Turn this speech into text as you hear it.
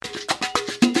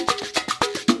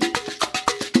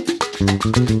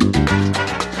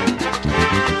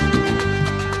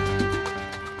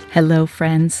Hello,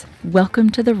 friends.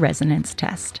 Welcome to the Resonance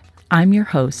Test. I'm your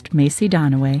host, Macy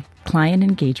Donaway, Client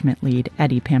Engagement Lead at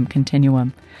EPAM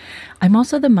Continuum. I'm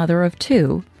also the mother of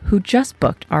two who just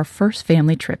booked our first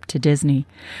family trip to Disney.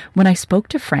 When I spoke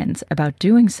to friends about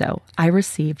doing so, I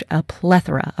received a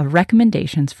plethora of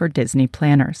recommendations for Disney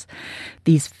planners.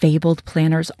 These fabled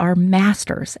planners are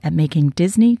masters at making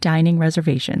Disney dining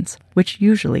reservations, which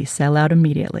usually sell out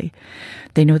immediately.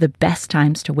 They know the best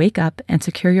times to wake up and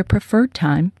secure your preferred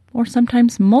time, or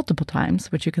sometimes multiple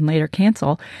times, which you can later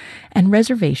cancel, and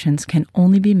reservations can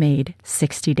only be made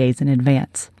 60 days in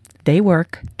advance. They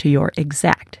work to your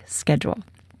exact schedule.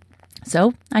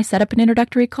 So I set up an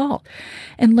introductory call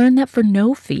and learned that for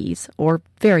no fees, or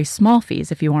very small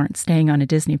fees if you aren't staying on a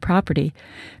Disney property,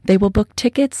 they will book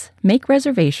tickets, make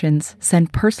reservations,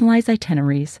 send personalized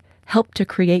itineraries, help to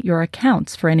create your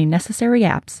accounts for any necessary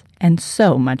apps, and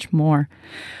so much more.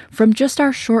 From just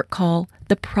our short call,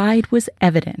 the pride was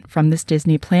evident from this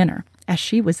Disney planner, as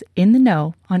she was in the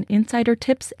know on insider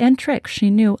tips and tricks she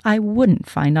knew I wouldn't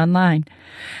find online.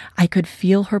 I could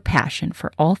feel her passion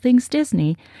for all things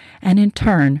Disney, and in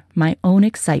turn, my own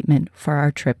excitement for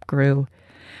our trip grew.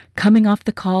 Coming off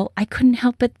the call, I couldn't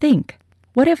help but think,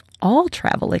 what if all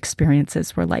travel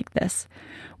experiences were like this?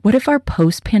 What if our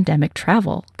post-pandemic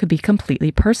travel could be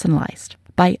completely personalized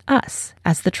by us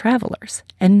as the travelers,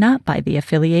 and not by the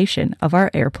affiliation of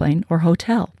our airplane or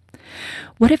hotel?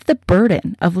 What if the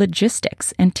burden of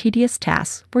logistics and tedious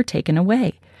tasks were taken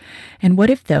away? And what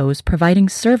if those providing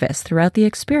service throughout the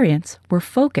experience were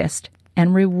focused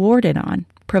and rewarded on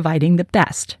providing the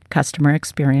best customer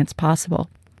experience possible?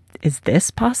 Is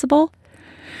this possible?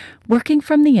 Working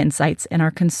from the insights in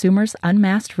our Consumers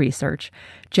Unmasked research,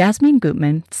 Jasmin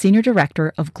Guthmann, Senior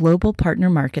Director of Global Partner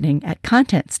Marketing at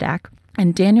Content Stack,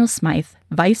 and Daniel Smythe,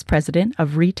 Vice President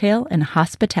of Retail and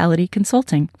Hospitality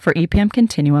Consulting for EPAM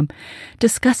Continuum,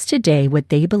 discuss today what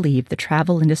they believe the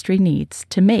travel industry needs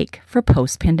to make for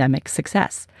post-pandemic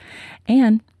success.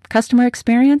 And customer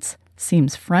experience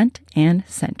seems front and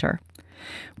center.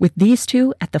 With these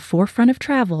two at the forefront of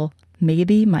travel,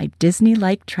 maybe my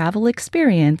Disney-like travel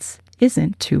experience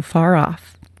isn't too far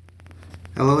off.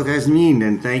 Hello, Jasmin,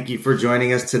 and thank you for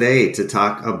joining us today to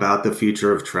talk about the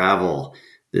future of travel.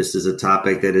 This is a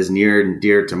topic that is near and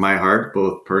dear to my heart,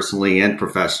 both personally and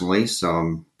professionally. So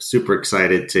I'm super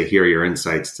excited to hear your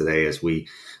insights today as we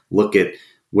look at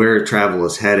where travel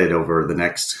is headed over the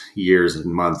next years and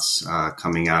months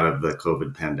coming out of the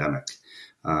COVID pandemic.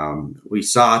 We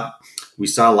saw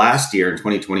last year in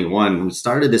 2021, we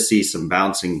started to see some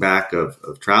bouncing back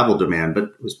of travel demand, but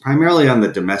it was primarily on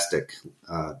the domestic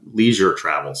leisure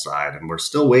travel side. And we're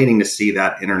still waiting to see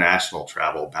that international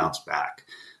travel bounce back.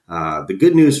 The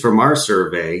good news from our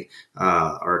survey,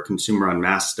 our Consumer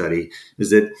Unmasked study,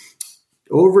 is that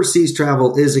overseas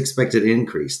travel is expected to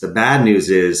increase. The bad news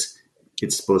is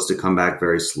it's supposed to come back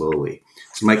very slowly.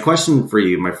 So my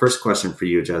first question for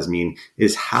you, Jasmin,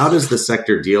 is how does the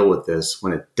sector deal with this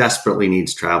when it desperately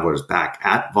needs travelers back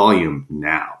at volume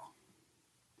now?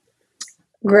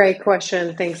 Great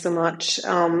question. Thanks so much.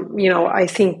 I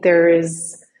think there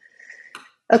is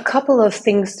a couple of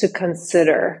things to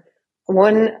consider.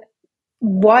 One,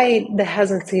 why the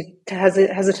hesitancy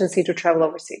to travel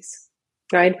overseas,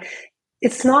 right?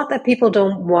 It's not that people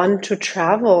don't want to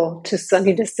travel to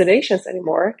sunny destinations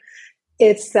anymore.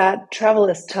 It's that travel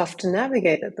is tough to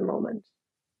navigate at the moment.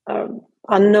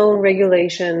 Unknown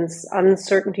regulations,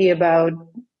 uncertainty about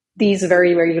these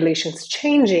very regulations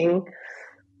changing,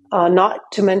 not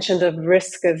to mention the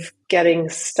risk of getting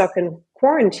stuck in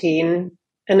quarantine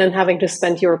and then having to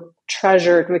spend your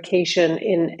treasured vacation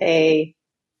in a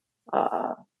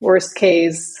worst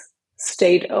case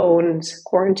state-owned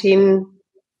quarantine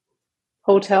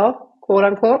hotel, quote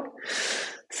unquote.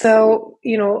 So,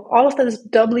 all of that is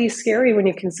doubly scary when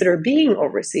you consider being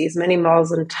overseas, many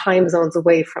miles and time zones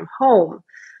away from home,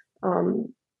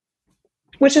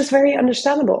 which is very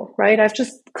understandable, right? I've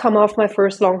just come off my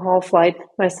first long-haul flight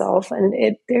myself, and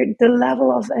the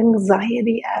level of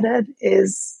anxiety added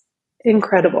is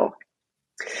incredible.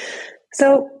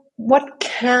 So what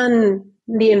can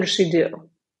the industry do?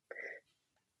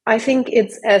 I think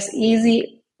it's as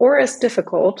easy or as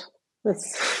difficult,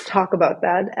 let's talk about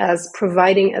that, as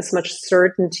providing as much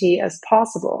certainty as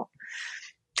possible.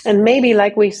 And maybe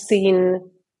like we've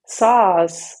seen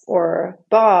SaaS or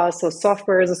BaaS, or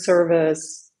software as a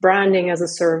service, branding as a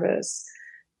service,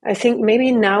 I think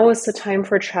maybe now is the time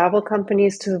for travel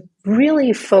companies to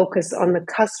really focus on the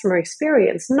customer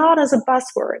experience, not as a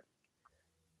buzzword.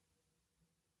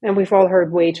 And we've all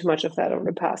heard way too much of that over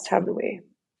the past, haven't we?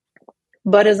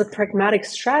 but as a pragmatic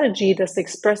strategy that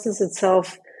expresses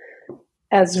itself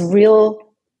as real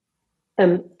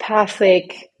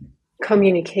empathic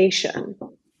communication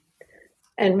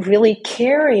and really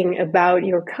caring about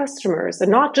your customers and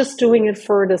not just doing it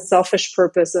for the selfish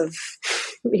purpose of,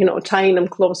 tying them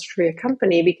closer to your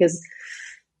company, because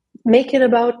make it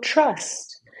about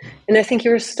trust. And I think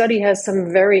your study has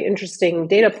some very interesting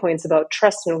data points about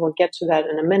trust, and we'll get to that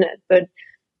in a minute. But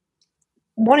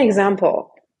one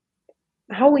example,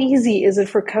 how easy is it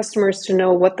for customers to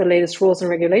know what the latest rules and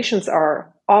regulations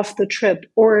are off the trip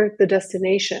or the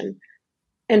destination?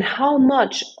 And how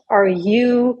much are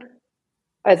you,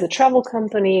 as a travel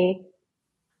company,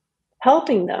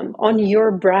 helping them on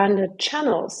your branded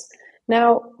channels?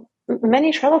 Now,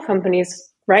 many travel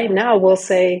companies right now will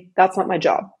say, that's not my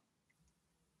job.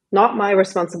 Not my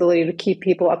responsibility to keep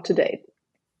people up to date.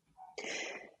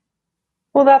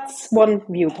 Well, that's one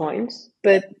viewpoint.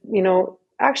 But,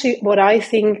 actually what I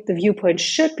think the viewpoint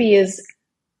should be is,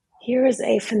 here is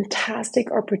a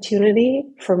fantastic opportunity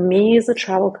for me as a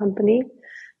travel company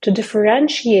to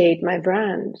differentiate my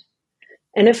brand.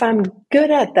 And if I'm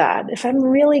good at that, if I'm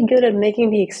really good at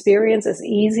making the experience as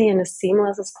easy and as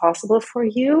seamless as possible for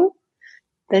you,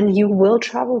 then you will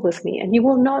travel with me. And you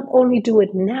will not only do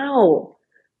it now,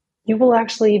 you will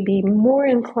actually be more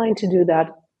inclined to do that.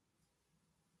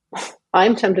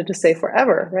 I'm tempted to say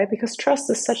forever, right? Because trust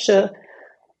is such a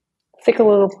fickle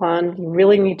little plant. You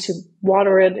really need to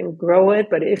water it and grow it.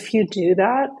 But if you do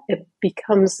that, it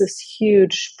becomes this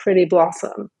huge, pretty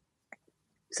blossom.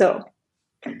 So,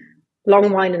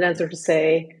 long-winded answer to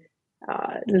say,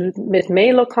 it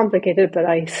may look complicated, but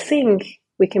I think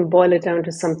we can boil it down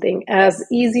to something as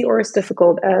easy or as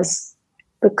difficult as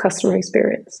the customer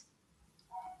experience.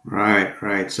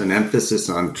 Right. So an emphasis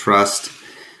on trust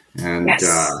and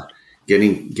Yes.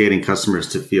 Getting customers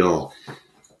to feel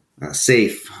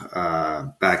safe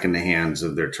back in the hands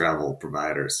of their travel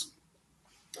providers.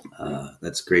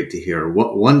 That's great to hear.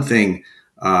 One thing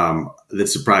that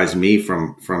surprised me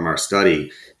from our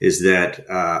study is that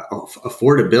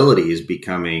affordability is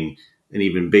becoming an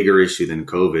even bigger issue than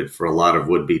COVID for a lot of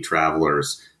would-be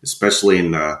travelers, especially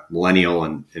in the millennial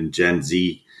and Gen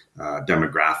Z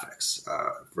demographics.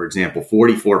 For example,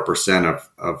 44%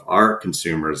 of our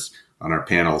consumers on our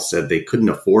panel said they couldn't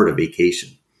afford a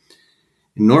vacation.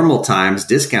 In normal times,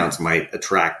 discounts might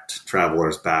attract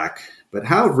travelers back, but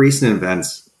how have recent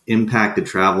events impacted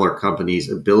traveler companies'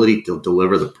 ability to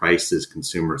deliver the prices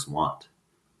consumers want?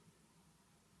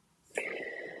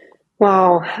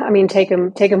 Wow. I mean, take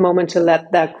a moment to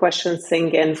let that question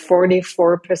sink in.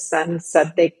 44%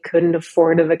 said they couldn't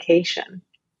afford a vacation.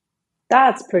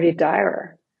 That's pretty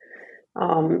dire.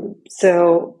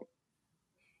 So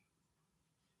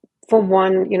for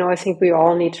one, I think we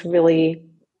all need to really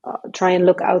try and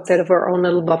look outside of our own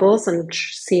little bubbles and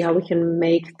see how we can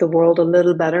make the world a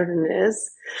little better than it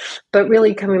is. But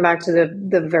really coming back to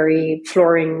the very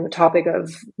flooring topic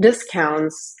of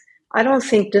discounts, I don't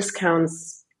think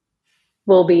discounts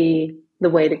will be the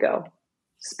way to go,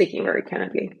 speaking very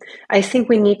candidly. I think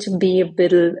we need to be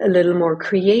a little more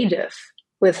creative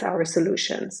with our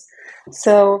solutions.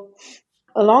 So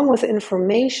along with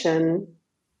information,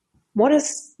 what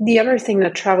is the other thing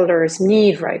that travelers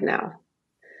need right now?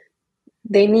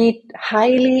 They need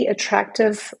highly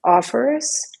attractive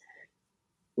offers,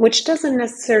 which doesn't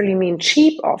necessarily mean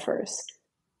cheap offers.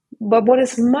 But what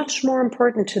is much more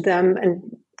important to them,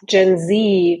 and Gen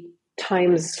Z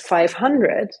times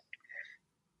 500,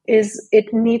 is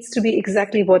it needs to be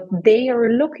exactly what they are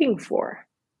looking for.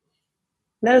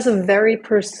 That is a very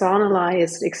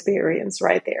personalized experience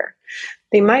right there.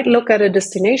 They might look at a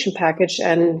destination package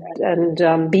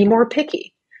and be more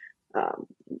picky.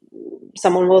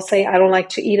 Someone will say, I don't like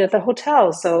to eat at the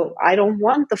hotel, so I don't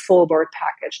want the full board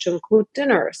package to include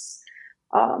dinners.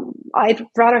 I'd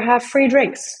rather have free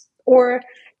drinks. Or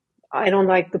I don't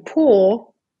like the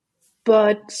pool,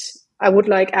 but I would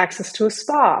like access to a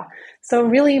spa. So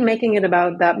really making it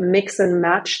about that mix and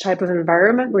match type of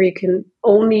environment where you can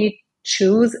only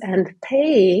choose and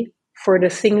pay for the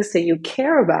things that you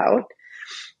care about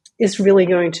is really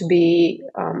going to be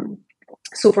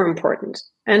super important.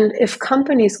 And if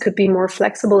companies could be more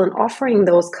flexible in offering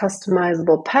those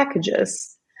customizable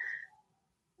packages,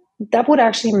 that would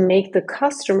actually make the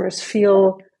customers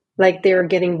feel like they're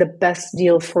getting the best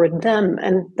deal for them.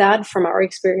 And that, from our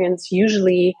experience,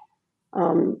 usually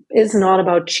is not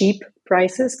about cheap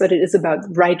prices, but it is about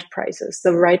right prices,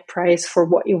 the right price for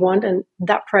what you want. And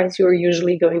that price you're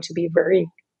usually going to be very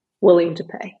willing to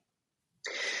pay.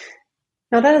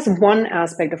 Now, that is one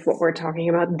aspect of what we're talking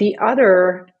about. The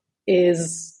other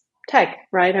is tech,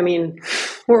 right? I mean,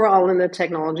 we're all in the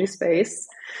technology space.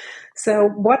 So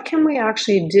what can we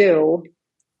actually do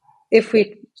if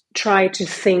we try to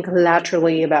think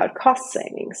laterally about cost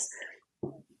savings?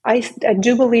 I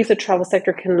do believe the travel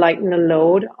sector can lighten the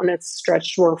load on its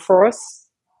stretched workforce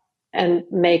and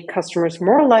make customers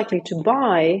more likely to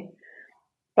buy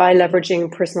by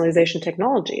leveraging personalization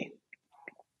technology.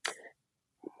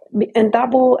 And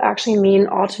that will actually mean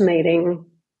automating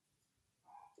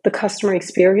the customer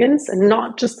experience, and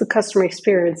not just the customer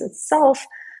experience itself,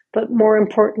 but more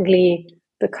importantly,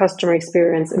 the customer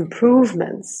experience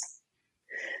improvements.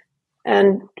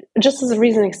 And just as a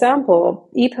recent example,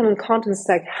 EPAM and Content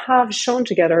Stack have shown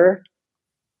together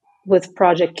with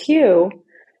Project Q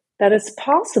that it's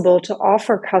possible to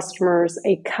offer customers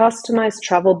a customized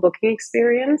travel booking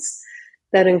experience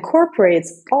that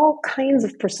incorporates all kinds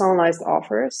of personalized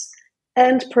offers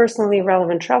and personally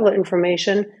relevant travel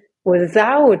information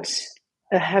without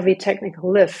a heavy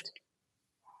technical lift.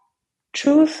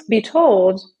 Truth be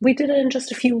told, we did it in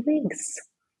just a few weeks.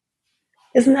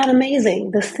 Isn't that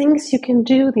amazing? The things you can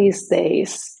do these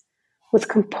days with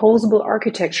composable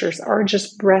architectures are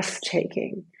just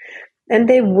breathtaking. And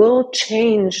they will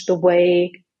change the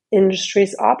way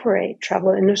industries operate,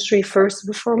 travel industry first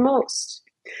and foremost.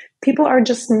 People are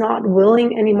just not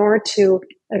willing anymore to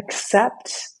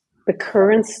accept the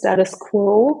current status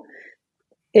quo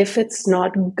if it's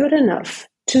not good enough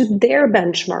to their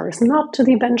benchmarks, not to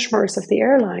the benchmarks of the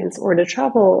airlines or the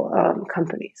travel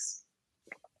companies.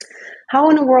 How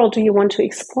in the world do you want to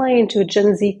explain to a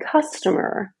Gen Z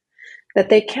customer that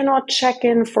they cannot check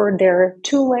in for their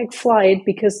 2-leg flight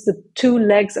because the 2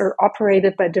 legs are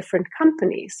operated by different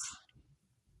companies?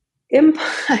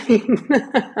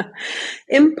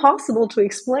 Impossible to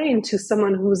explain to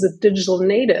someone who's a digital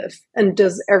native and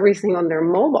does everything on their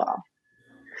mobile.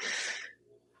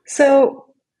 So,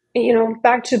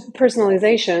 back to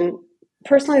personalization.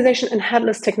 Personalization and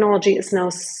headless technology is now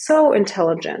so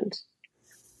intelligent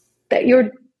that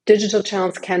your digital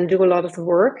channels can do a lot of the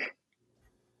work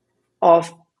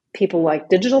of people like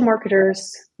digital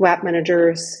marketers, web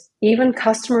managers, even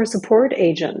customer support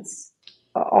agents,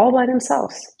 all by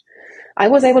themselves. I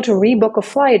was able to rebook a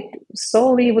flight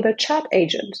solely with a chat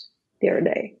agent the other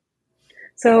day.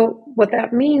 So what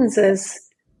that means is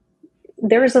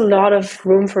there is a lot of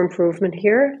room for improvement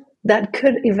here that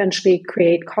could eventually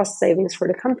create cost savings for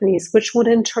the companies, which would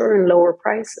in turn lower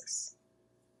prices.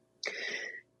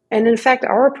 And in fact,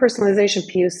 our personalization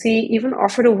POC even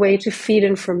offered a way to feed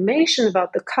information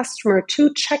about the customer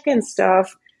to check-in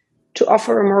staff to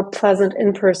offer a more pleasant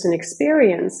in-person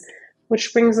experience,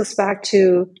 which brings us back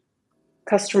to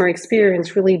customer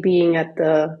experience really being at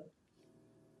the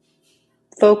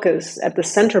focus, at the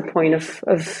center point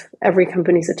of every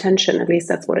company's attention. At least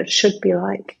that's what it should be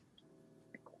like.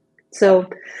 So,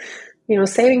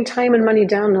 saving time and money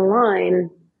down the line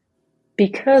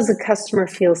because the customer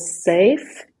feels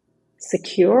safe,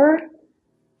 secure,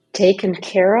 taken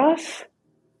care of,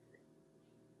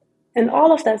 and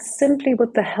all of that simply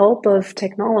with the help of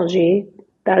technology,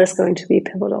 that is going to be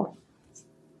pivotal.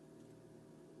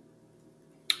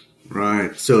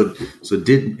 Right. So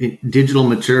digital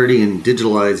maturity and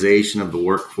digitalization of the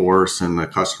workforce and the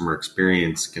customer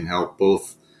experience can help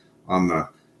both on the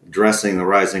addressing the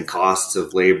rising costs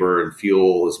of labor and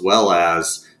fuel, as well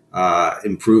as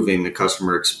improving the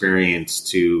customer experience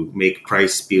to make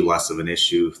price be less of an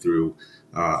issue through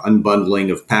unbundling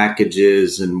of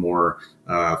packages and more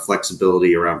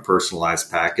flexibility around personalized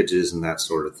packages and that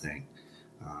sort of thing.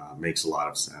 Makes a lot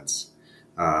of sense.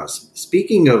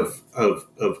 Speaking of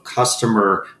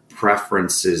customer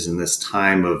preferences in this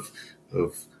time of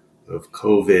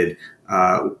COVID,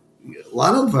 a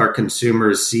lot of our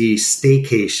consumers see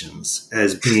staycations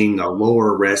as being a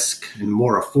lower risk and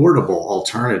more affordable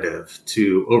alternative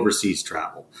to overseas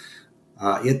travel.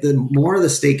 Yet the more the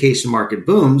staycation market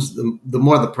booms, the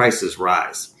more the prices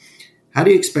rise. How do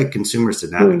you expect consumers to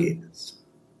navigate this?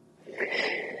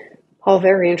 All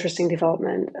very interesting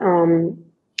development.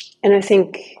 And I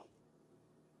think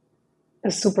a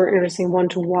super interesting one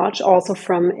to watch also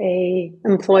from a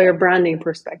employer branding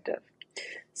perspective.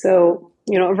 So,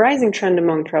 a rising trend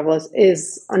among travelers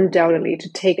is undoubtedly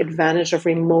to take advantage of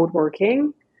remote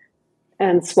working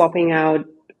and swapping out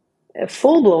a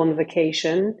full-blown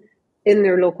vacation in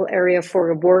their local area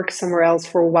for a work somewhere else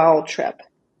for a wild trip.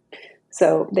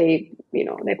 So they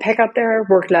pack up their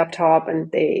work laptop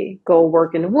and they go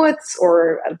work in the woods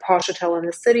or at a posh hotel in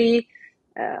the city.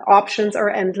 Options are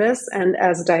endless and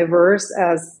as diverse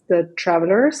as the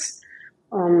travelers.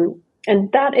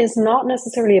 And that is not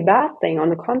necessarily a bad thing. On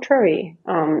the contrary,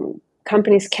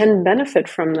 companies can benefit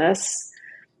from this.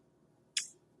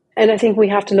 And I think we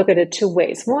have to look at it two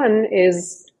ways. One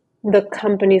is the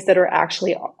companies that are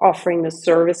actually offering the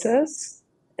services,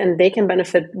 and they can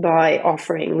benefit by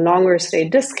offering longer stay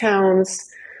discounts,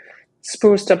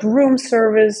 spruced up room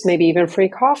service, maybe even free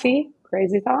coffee,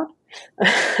 crazy thought,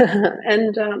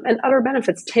 and other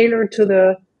benefits tailored to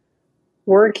the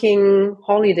working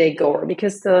holiday goer,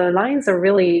 because the lines are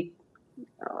really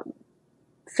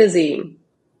fizzy,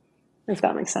 if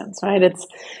that makes sense, right?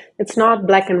 It's not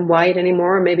black and white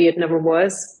anymore. Maybe it never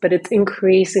was, but it's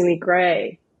increasingly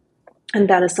gray. And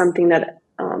that is something that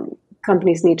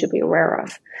companies need to be aware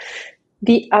of.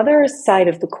 The other side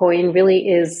of the coin really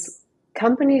is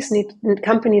companies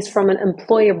from an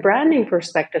employer branding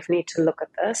perspective need to look at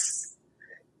this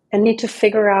and need to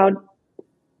figure out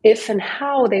if and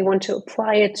how they want to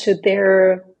apply it to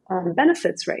their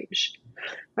benefits range.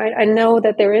 Right? I know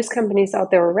that there is companies out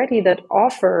there already that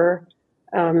offer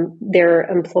their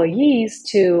employees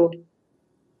to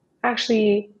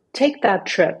actually take that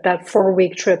trip, that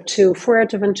 4-week trip to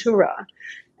Fuerteventura,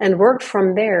 and work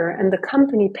from there, and the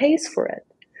company pays for it.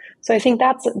 So I think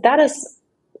that is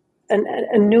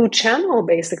a new channel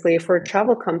basically for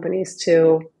travel companies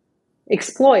to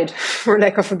exploit, for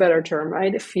lack of a better term,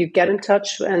 right? If you get in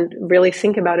touch and really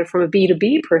think about it from a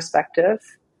B2B perspective,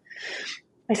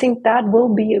 I think that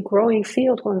will be a growing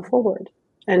field going forward.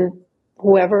 And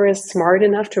whoever is smart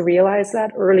enough to realize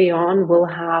that early on will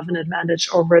have an advantage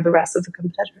over the rest of the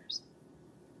competitors.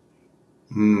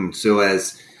 So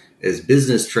as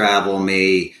business travel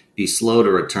may be slow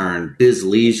to return, biz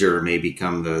leisure may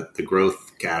become the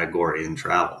growth category in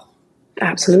travel.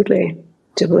 Absolutely.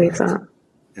 Do believe that.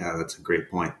 Yeah, that's a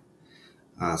great point.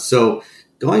 So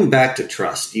going back to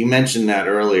trust, you mentioned that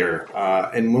earlier.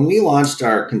 And when we launched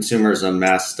our Consumers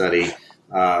Unmasked study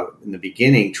in the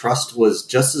beginning, trust was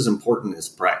just as important as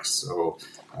price. So,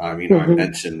 I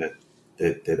mentioned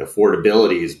that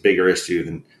affordability is a bigger issue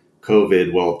than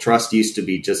COVID. Well, trust used to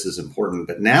be just as important,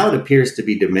 but now it appears to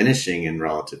be diminishing in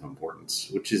relative importance,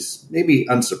 which is maybe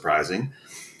unsurprising.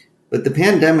 But the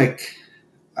pandemic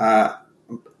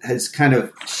has kind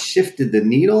of shifted the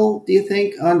needle, do you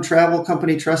think, on travel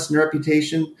company trust and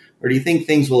reputation? Or do you think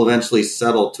things will eventually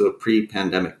settle to a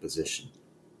pre-pandemic position?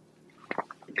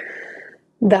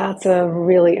 That's a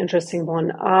really interesting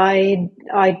one. I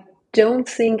don't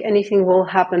think anything will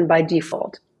happen by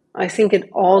default. I think it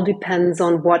all depends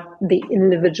on what the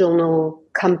individual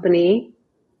company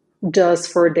does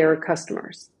for their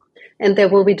customers. And there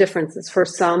will be differences. For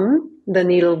some, the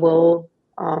needle will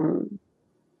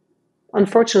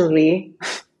unfortunately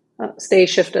stay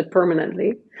shifted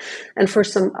permanently. And for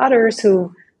some others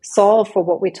who solve for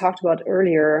what we talked about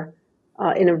earlier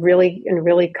in a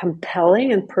really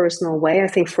compelling and personal way, I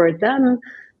think for them,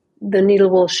 the needle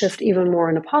will shift even more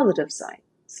on a positive side.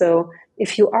 So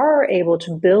if you are able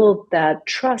to build that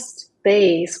trust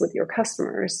base with your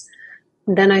customers,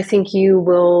 then I think you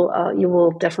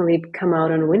will definitely come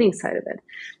out on the winning side of it.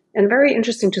 And very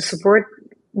interesting to support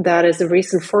that is a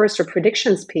recent Forrester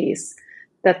predictions piece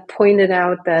that pointed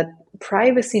out that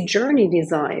privacy journey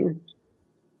design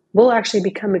will actually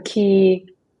become a key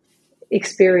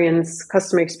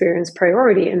customer experience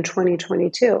priority in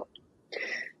 2022.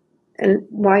 And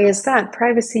why is that?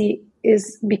 Privacy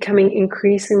is becoming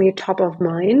increasingly top of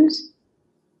mind,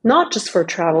 not just for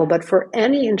travel, but for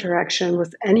any interaction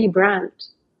with any brand.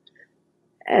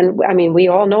 And I mean, we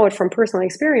all know it from personal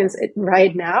experience.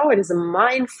 Right now, it is a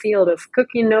minefield of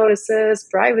cookie notices,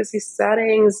 privacy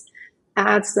settings,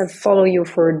 ads that follow you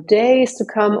for days to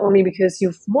come only because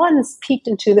you've once peeked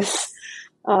into this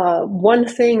one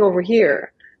thing over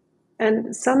here.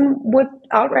 And some would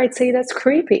outright say that's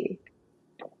creepy.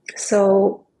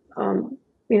 So,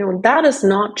 that is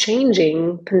not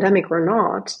changing, pandemic or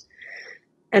not.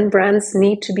 And brands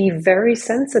need to be very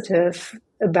sensitive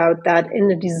about that in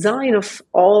the design of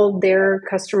all their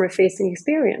customer-facing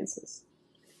experiences.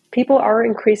 People are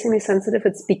increasingly sensitive.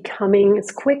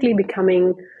 It's quickly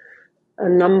becoming a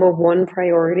number one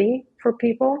priority for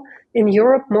people. In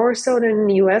Europe, more so than in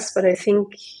the US, but I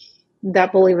think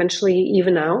that will eventually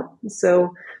even out.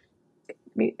 So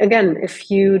again,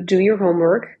 if you do your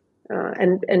homework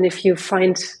and if you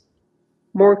find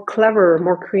more clever,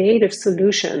 more creative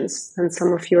solutions than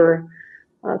some of your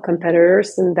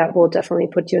competitors, then that will definitely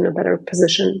put you in a better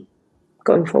position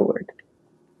going forward.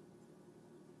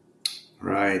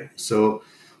 Right. So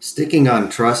sticking on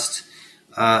trust,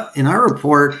 in our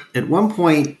report, at one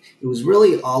point, it was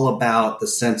really all about the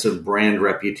sense of brand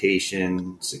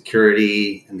reputation,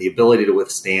 security, and the ability to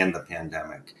withstand the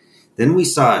pandemic. Then we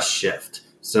saw a shift.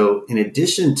 So in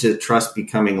addition to trust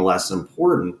becoming less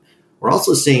important, we're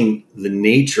also seeing the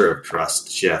nature of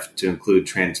trust shift to include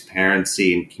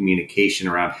transparency and communication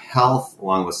around health,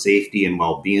 along with safety and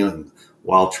well-being,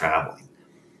 while traveling.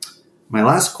 My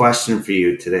last question for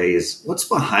you today is, what's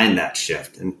behind that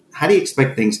shift, and how do you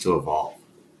expect things to evolve?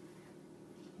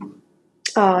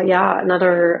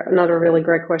 Another really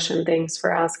great question. Thanks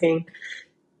for asking.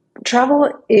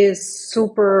 Travel is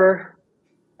super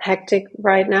hectic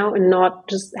right now, and not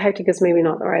just hectic is maybe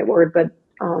not the right word, but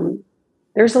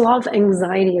there's a lot of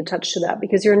anxiety attached to that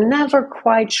because you're never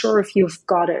quite sure if you've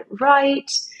got it right,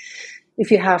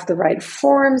 if you have the right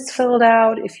forms filled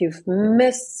out, if you've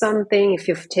missed something, if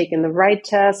you've taken the right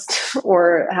test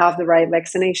or have the right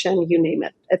vaccination, you name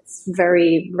it. It's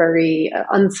very, very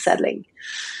unsettling.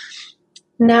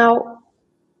 Now,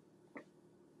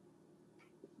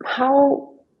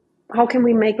 how can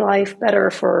we make life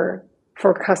better for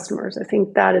customers? I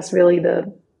think that is really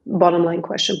the bottom line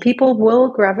question. People will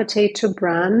gravitate to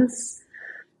brands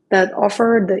that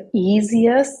offer the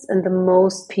easiest and the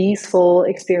most peaceful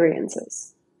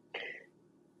experiences.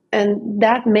 And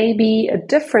that may be a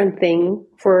different thing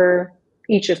for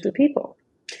each of the people.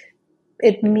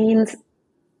 It means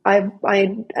I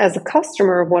as a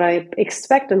customer, what I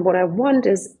expect and what I want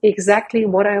is exactly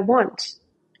what I want.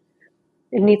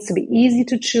 It needs to be easy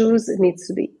to choose. It needs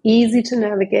to be easy to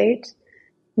navigate.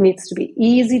 It needs to be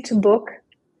easy to book.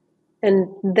 And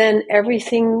then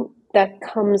everything that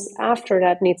comes after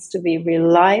that needs to be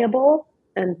reliable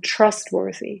and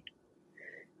trustworthy.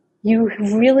 You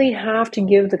really have to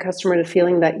give the customer the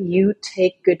feeling that you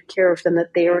take good care of them,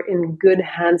 that they are in good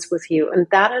hands with you. And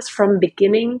that is from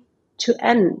beginning to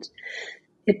end.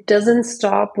 It doesn't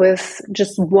stop with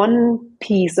just one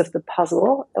piece of the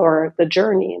puzzle or the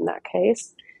journey in that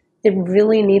case. It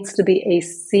really needs to be a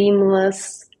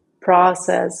seamless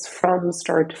process from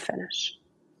start to finish.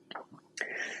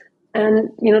 And,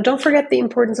 don't forget the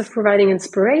importance of providing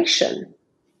inspiration.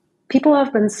 People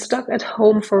have been stuck at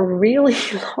home for a really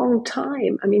long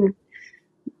time. I mean,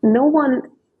 no one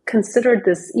considered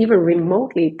this even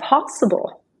remotely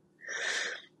possible.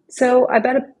 So I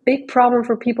bet a big problem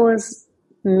for people is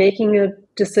making a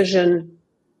decision,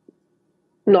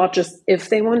 not just if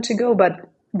they want to go, but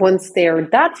once they're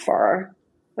that far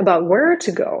about where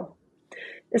to go.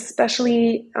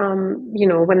 Especially,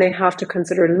 when they have to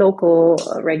consider local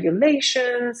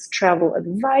regulations, travel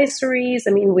advisories.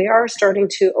 I mean, we are starting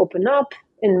to open up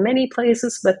in many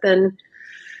places, but then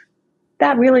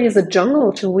that really is a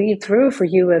jungle to weed through for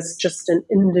you as just an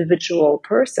individual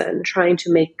person trying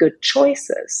to make good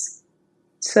choices.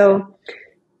 So,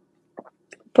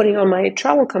 putting on my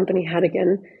travel company hat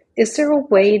again, is there a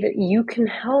way that you can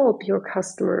help your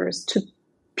customers to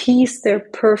piece their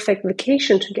perfect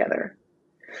vacation together?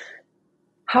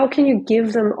 How can you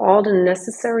give them all the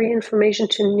necessary information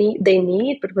they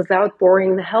need, but without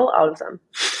boring the hell out of them?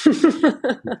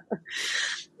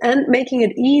 And making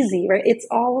it easy, right? It's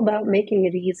all about making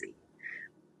it easy.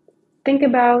 Think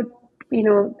about,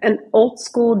 an old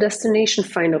school destination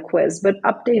finder quiz, but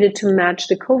updated to match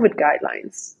the COVID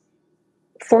guidelines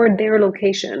for their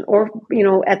location, or,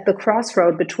 at the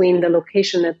crossroad between the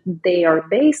location that they are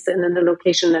based in and the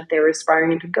location that they're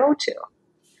aspiring to go to.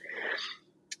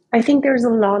 I think there's a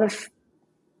lot of,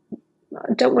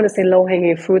 I don't want to say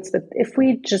low-hanging fruits, but if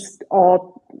we just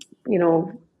all,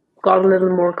 got a little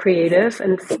more creative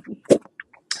and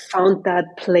found that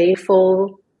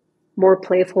more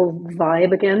playful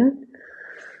vibe again,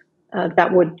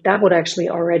 that would actually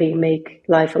already make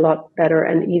life a lot better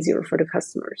and easier for the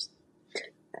customers.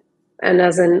 And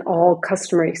as in all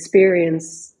customer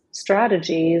experience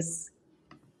strategies,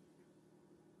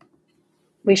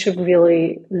 we should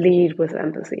really lead with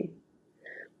empathy.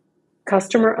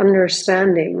 Customer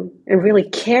understanding and really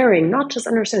caring, not just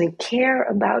understanding, care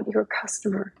about your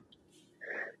customer.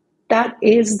 That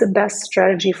is the best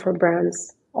strategy for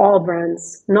brands, all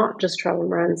brands, not just travel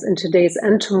brands, in today's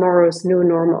and tomorrow's new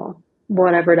normal,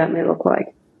 whatever that may look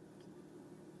like.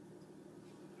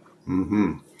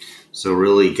 Mm-hmm. So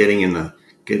really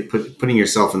putting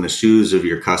yourself in the shoes of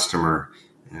your customer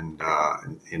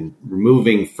and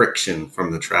removing friction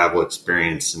from the travel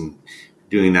experience, and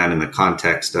doing that in the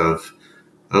context of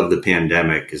the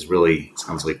pandemic is really,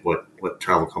 sounds like what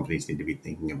travel companies need to be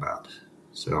thinking about.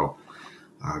 So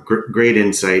great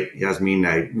insight, Jasmin.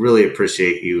 I really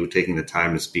appreciate you taking the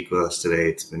time to speak with us today.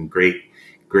 It's been great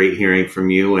hearing from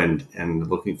you, and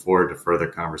looking forward to further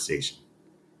conversation.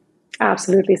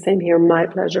 Absolutely. Same here. My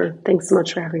pleasure. Thanks so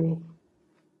much for having me.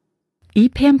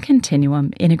 EPAM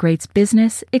Continuum integrates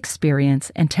business,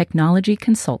 experience, and technology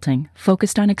consulting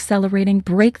focused on accelerating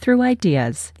breakthrough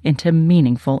ideas into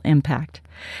meaningful impact.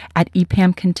 At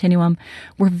EPAM Continuum,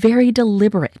 we're very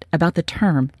deliberate about the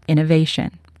term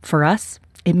innovation. For us,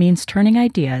 It means turning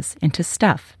ideas into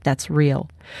stuff that's real.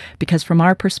 Because from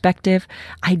our perspective,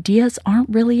 ideas aren't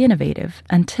really innovative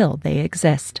until they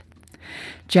exist.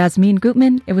 Jasmin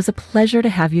Guthmann, it was a pleasure to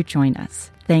have you join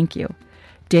us. Thank you.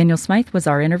 Daniel Smythe was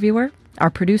our interviewer. Our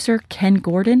producer, Ken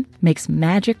Gordon, makes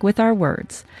magic with our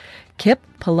words. Kip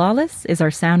Palalis is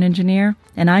our sound engineer,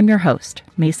 and I'm your host,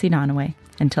 Macy Donaway.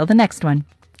 Until the next one,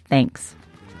 thanks.